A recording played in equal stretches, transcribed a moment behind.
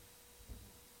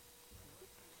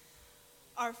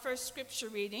Our first scripture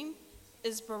reading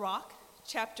is Baruch,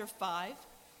 chapter 5,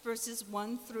 verses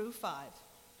 1 through 5.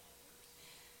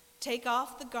 Take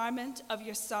off the garment of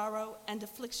your sorrow and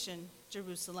affliction,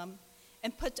 Jerusalem,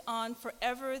 and put on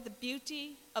forever the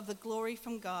beauty of the glory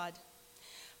from God.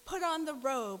 Put on the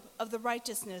robe of the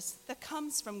righteousness that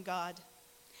comes from God.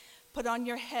 Put on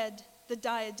your head the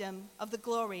diadem of the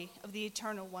glory of the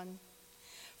Eternal One.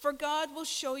 For God will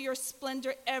show your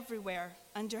splendor everywhere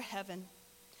under heaven.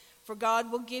 For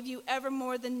God will give you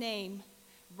evermore the name,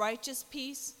 righteous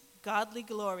peace, godly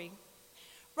glory.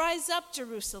 Rise up,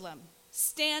 Jerusalem,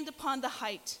 stand upon the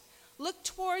height, look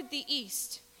toward the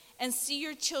east, and see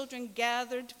your children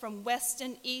gathered from west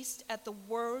and east at the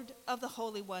word of the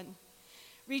Holy One,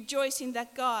 rejoicing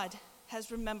that God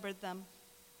has remembered them.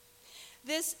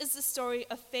 This is the story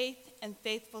of faith and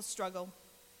faithful struggle.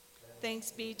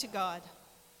 Thanks be to God.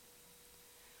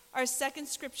 Our second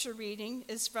scripture reading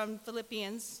is from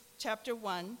Philippians chapter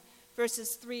 1,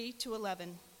 verses 3 to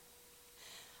 11.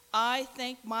 I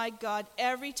thank my God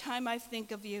every time I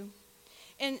think of you.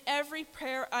 In every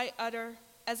prayer I utter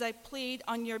as I plead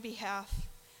on your behalf,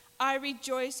 I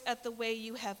rejoice at the way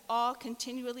you have all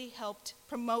continually helped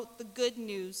promote the good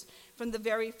news from the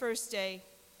very first day.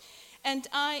 And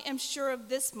I am sure of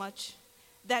this much,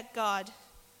 that God,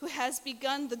 who has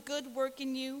begun the good work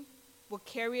in you, will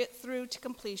carry it through to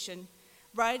completion,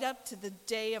 right up to the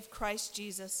day of Christ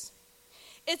Jesus.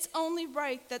 It's only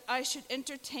right that I should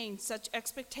entertain such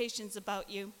expectations about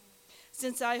you,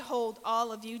 since I hold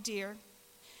all of you dear.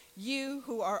 You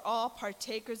who are all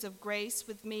partakers of grace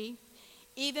with me,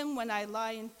 even when I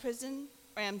lie in prison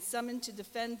or am summoned to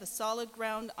defend the solid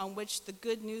ground on which the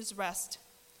good news rests.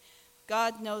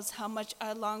 God knows how much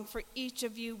I long for each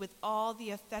of you with all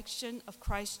the affection of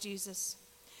Christ Jesus.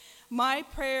 My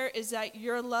prayer is that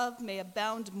your love may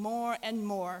abound more and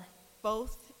more,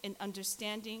 both in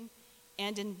understanding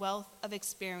and in wealth of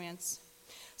experience,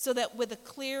 so that with a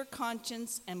clear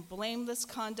conscience and blameless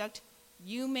conduct,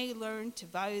 you may learn to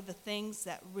value the things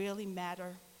that really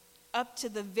matter, up to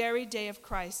the very day of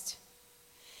Christ.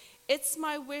 It's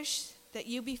my wish that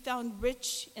you be found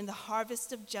rich in the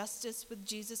harvest of justice which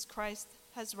Jesus Christ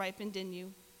has ripened in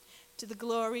you, to the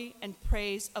glory and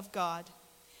praise of God.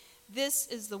 This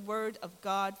is the word of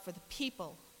God for the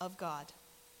people of God.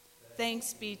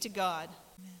 Thanks be to God.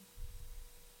 Amen.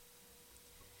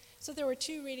 So there were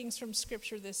two readings from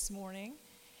Scripture this morning.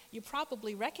 You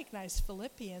probably recognize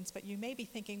Philippians, but you may be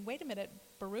thinking, wait a minute,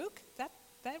 Baruch? That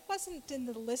wasn't in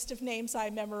the list of names I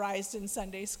memorized in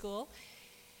Sunday school.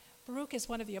 Baruch is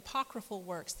one of the apocryphal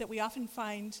works that we often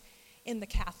find in the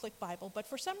Catholic Bible, but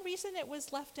for some reason it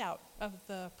was left out of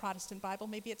the Protestant Bible.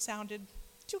 Maybe it sounded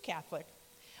too Catholic.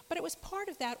 But it was part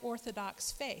of that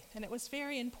Orthodox faith, and it was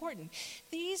very important.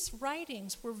 These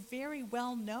writings were very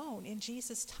well known in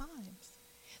Jesus' times.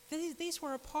 These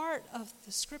were a part of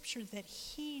the Scripture that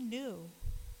he knew,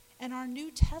 and our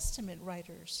New Testament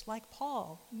writers, like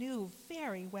Paul, knew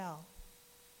very well.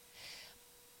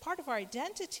 Part of our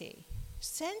identity,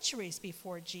 centuries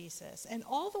before Jesus, and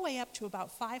all the way up to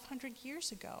about 500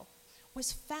 years ago,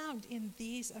 was found in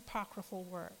these apocryphal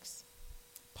works.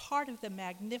 Part of the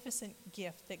magnificent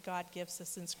gift that God gives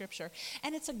us in Scripture.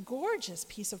 And it's a gorgeous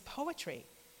piece of poetry.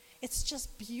 It's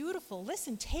just beautiful.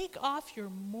 Listen, take off your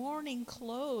mourning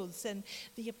clothes and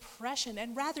the oppression,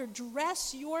 and rather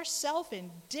dress yourself in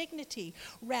dignity.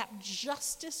 Wrap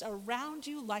justice around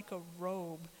you like a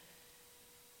robe.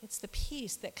 It's the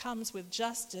peace that comes with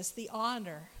justice, the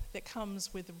honor that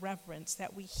comes with reverence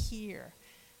that we hear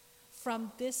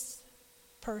from this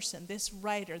person, this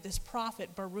writer, this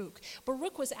prophet, Baruch.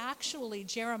 Baruch was actually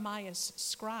Jeremiah's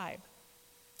scribe,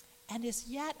 and is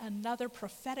yet another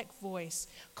prophetic voice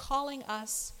calling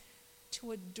us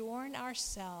to adorn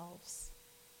ourselves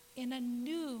in a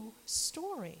new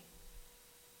story.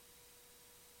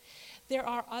 There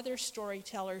are other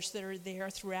storytellers that are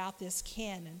there throughout this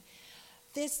canon.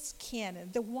 This canon,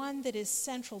 the one that is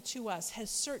central to us, has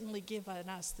certainly given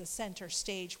us the center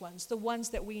stage ones, the ones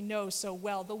that we know so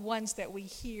well, the ones that we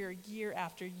hear year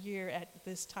after year at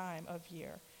this time of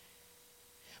year.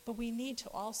 But we need to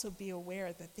also be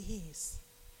aware that these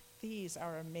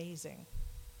are amazing.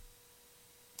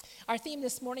 Our theme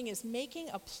this morning is making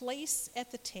a place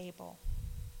at the table.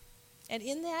 And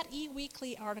in that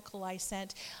eWeekly article I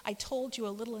sent, I told you a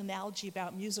little analogy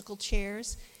about musical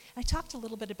chairs. I talked a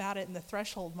little bit about it in the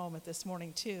threshold moment this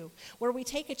morning too, where we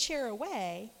take a chair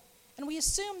away and we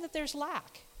assume that there's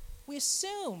lack. We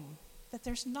assume that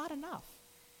there's not enough.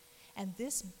 And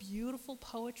this beautiful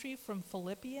poetry from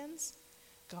Philippians,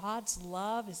 God's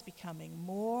love is becoming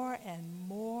more and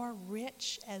more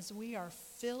rich as we are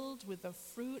filled with the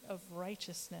fruit of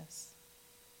righteousness.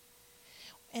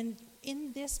 And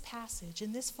in this passage,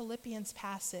 in this Philippians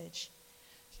passage,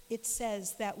 it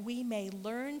says that we may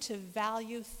learn to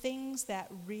value things that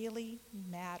really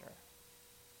matter.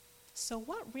 So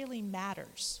what really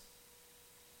matters?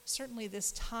 Certainly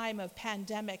this time of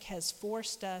pandemic has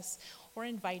forced us or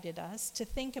invited us to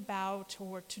think about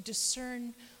or to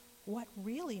discern what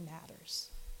really matters.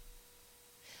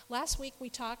 Last week we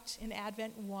talked in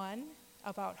Advent 1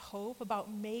 about hope,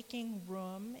 about making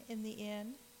room in the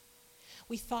inn.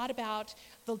 We thought about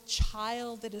the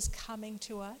child that is coming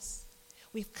to us.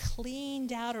 We've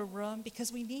cleaned out a room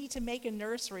because we need to make a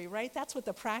nursery, right? That's what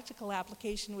the practical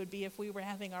application would be if we were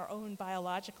having our own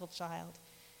biological child.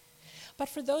 But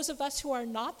for those of us who are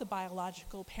not the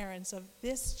biological parents of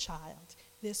this child,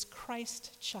 this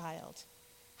Christ child,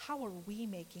 how are we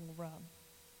making room?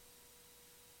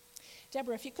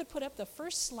 Deborah, if you could put up the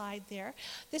first slide there.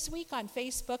 This week on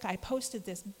Facebook, I posted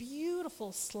this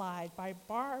beautiful slide by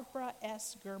Barbara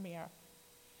S. Germier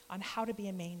on how to be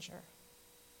a manger.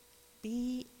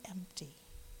 Be empty.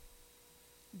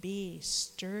 Be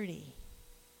sturdy.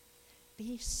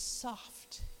 Be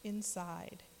soft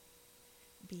inside.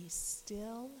 Be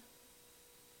still.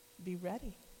 Be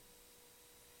ready.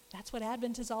 That's what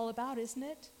Advent is all about, isn't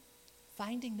it?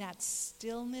 Finding that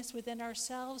stillness within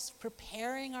ourselves,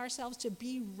 preparing ourselves to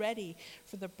be ready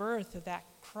for the birth of that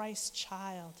Christ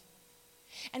child.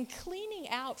 And cleaning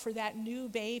out for that new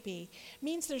baby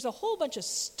means there's a whole bunch of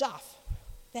stuff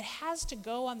that has to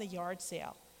go on the yard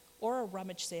sale or a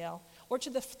rummage sale or to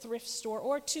the thrift store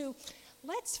or to,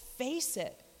 let's face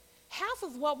it, half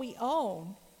of what we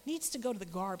own needs to go to the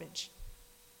garbage.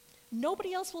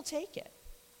 Nobody else will take it.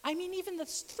 I mean, even the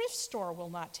thrift store will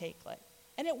not take it.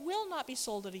 And it will not be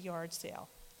sold at a yard sale.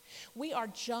 We are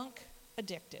junk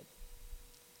addicted.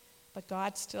 But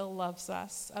God still loves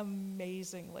us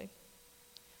amazingly.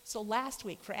 So last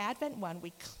week for Advent 1,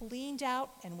 we cleaned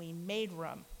out and we made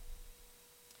room.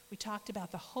 We talked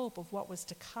about the hope of what was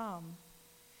to come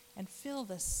and fill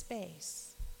the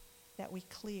space that we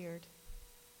cleared.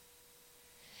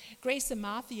 Grace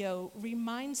Amathio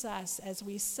reminds us as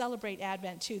we celebrate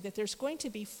Advent too that there's going to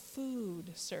be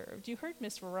food served. You heard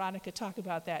Miss Veronica talk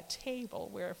about that table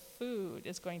where food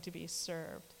is going to be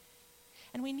served.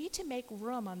 And we need to make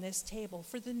room on this table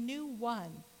for the new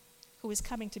one who is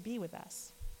coming to be with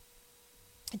us.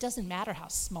 It doesn't matter how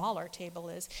small our table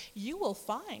is, you will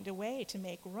find a way to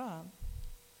make room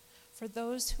for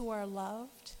those who are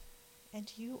loved,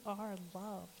 and you are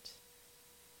loved.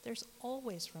 There's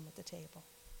always room at the table.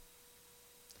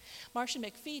 Marcia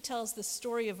McPhee tells the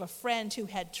story of a friend who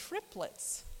had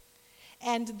triplets,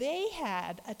 and they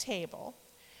had a table,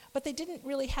 but they didn't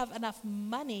really have enough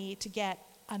money to get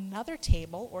another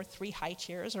table or 3 high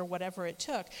chairs or whatever it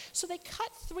took. So they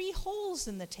cut 3 holes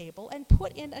in the table and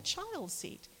put in a child's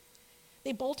seat.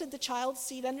 They bolted the child's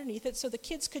seat underneath it so the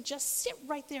kids could just sit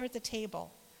right there at the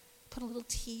table, put a little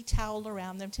tea towel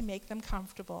around them to make them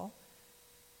comfortable.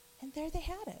 And there they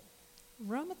had it.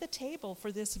 Room at the table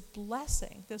for this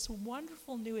blessing, this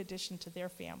wonderful new addition to their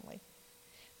family.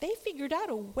 They figured out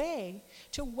a way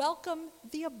to welcome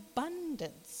the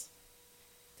abundance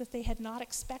that they had not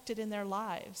expected in their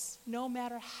lives, no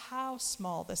matter how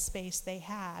small the space they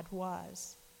had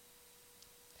was.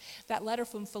 That letter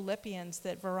from Philippians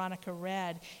that Veronica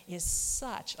read is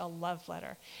such a love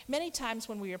letter. Many times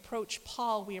when we approach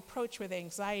Paul, we approach with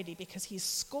anxiety because he's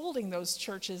scolding those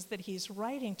churches that he's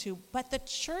writing to. But the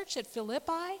church at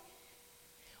Philippi,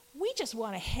 we just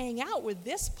want to hang out with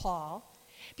this Paul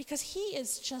because he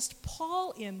is just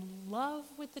Paul in love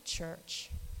with the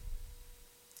church.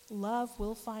 Love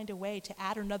will find a way to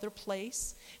add another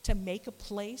place, to make a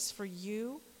place for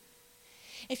you.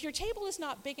 If your table is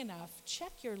not big enough,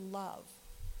 check your love.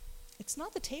 It's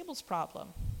not the table's problem,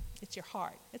 it's your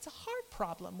heart. It's a heart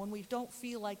problem when we don't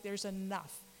feel like there's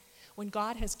enough, when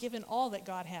God has given all that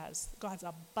God has, God's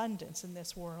abundance in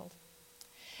this world.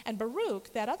 And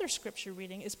Baruch, that other scripture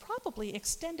reading, is probably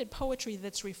extended poetry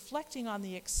that's reflecting on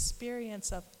the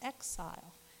experience of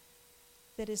exile,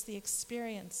 that is the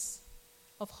experience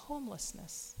of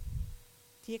homelessness,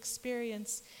 the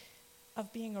experience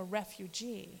of being a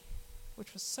refugee,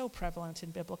 which was so prevalent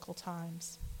in biblical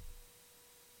times.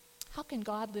 How can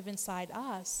God live inside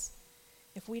us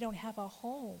if we don't have a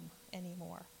home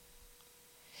anymore?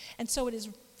 And so it is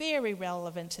very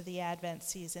relevant to the Advent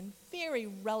season, very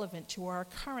relevant to our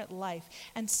current life,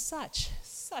 and such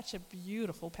a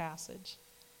beautiful passage.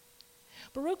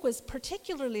 Baruch was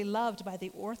particularly loved by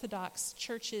the Orthodox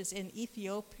churches in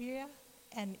Ethiopia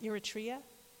and Eritrea.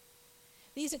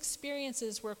 These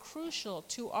experiences were crucial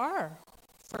to our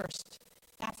first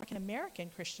African American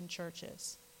Christian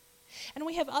churches. And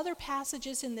we have other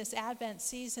passages in this Advent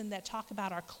season that talk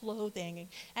about our clothing.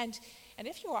 And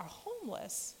if you are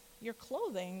homeless, your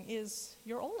clothing is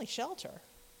your only shelter.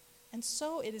 And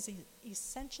so it is an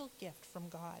essential gift from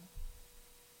God.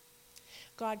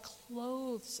 God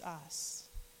clothes us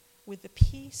with the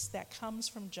peace that comes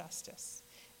from justice,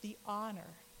 the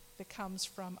honor that comes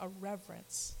from a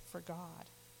reverence for God.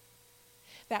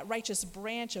 That righteous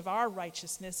branch of our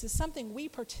righteousness is something we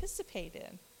participate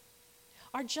in.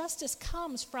 Our justice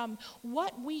comes from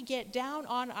what we get down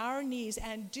on our knees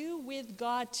and do with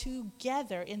God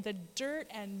together in the dirt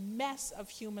and mess of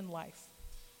human life.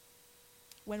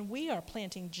 When we are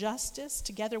planting justice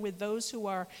together with those who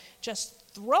are just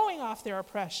throwing off their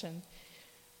oppression,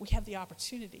 we have the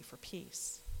opportunity for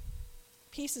peace.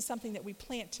 Peace is something that we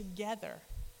plant together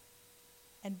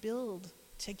and build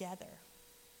together.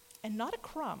 And not a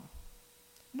crumb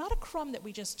that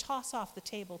we just toss off the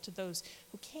table to those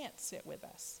who can't sit with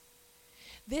us.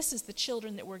 This is the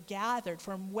children that were gathered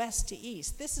from west to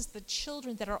east. This is the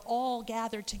children that are all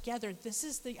gathered together. This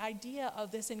is the idea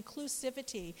of this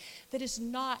inclusivity that is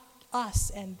not us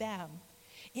and them.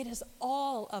 It is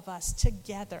all of us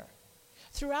together.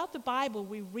 Throughout the Bible,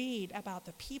 we read about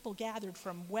the people gathered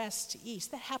from west to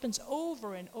east. That happens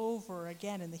over and over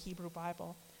again in the Hebrew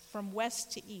Bible. From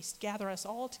west to east, gather us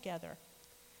all together.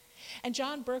 And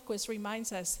John Berquist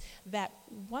reminds us that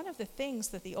one of the things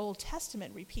that the Old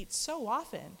Testament repeats so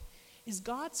often is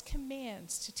God's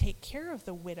commands to take care of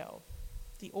the widow,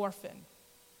 the orphan,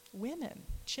 women,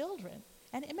 children,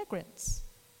 and immigrants.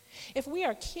 If we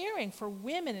are caring for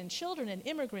women and children and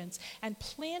immigrants and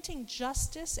planting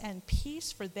justice and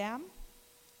peace for them,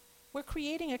 we're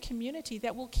creating a community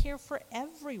that will care for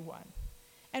everyone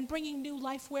and bringing new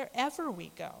life wherever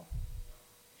we go.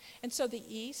 And so the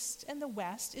East and the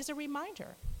West is a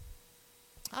reminder,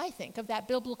 I think, of that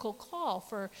biblical call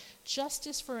for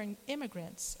justice for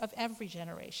immigrants of every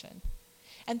generation.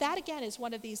 And that, again, is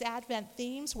one of these Advent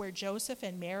themes where Joseph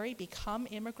and Mary become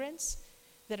immigrants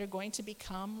that are going to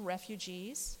become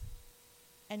refugees.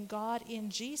 And God in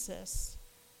Jesus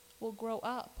will grow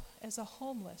up as a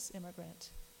homeless immigrant.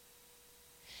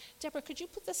 Deborah, could you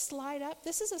put the slide up?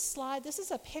 This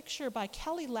is a picture by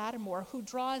Kelly Lattimore, who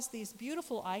draws these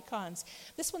beautiful icons.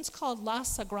 This one's called La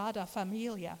Sagrada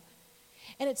Familia.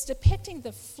 And it's depicting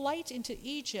the flight into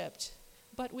Egypt,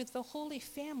 but with the Holy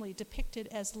Family depicted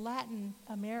as Latin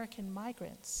American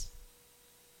migrants.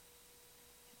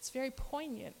 It's very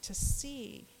poignant to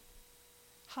see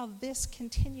how this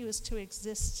continues to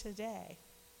exist today.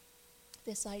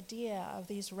 This idea of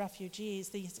these refugees,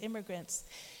 these immigrants,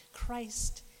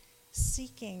 Christ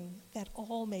seeking that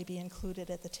all may be included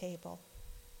at the table.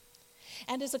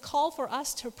 And as a call for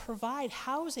us to provide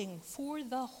housing for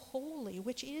the holy,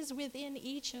 which is within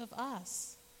each of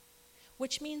us,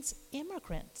 which means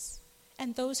immigrants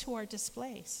and those who are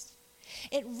displaced.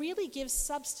 It really gives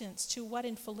substance to what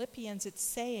in Philippians it's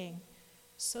saying,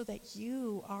 so that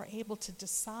you are able to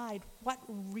decide what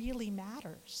really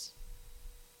matters.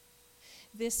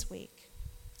 This week,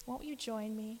 won't you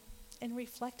join me in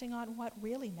reflecting on what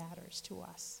really matters to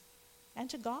us and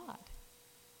to God,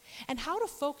 and how to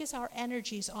focus our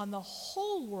energies on the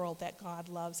whole world that God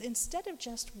loves instead of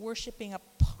just worshiping a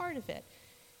part of it,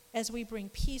 as we bring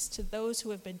peace to those who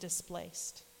have been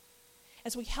displaced,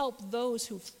 as we help those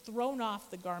who've thrown off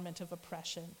the garment of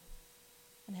oppression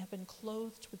and have been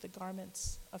clothed with the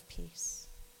garments of peace.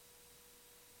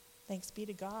 Thanks be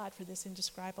to God for this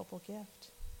indescribable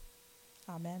gift.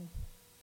 Amen.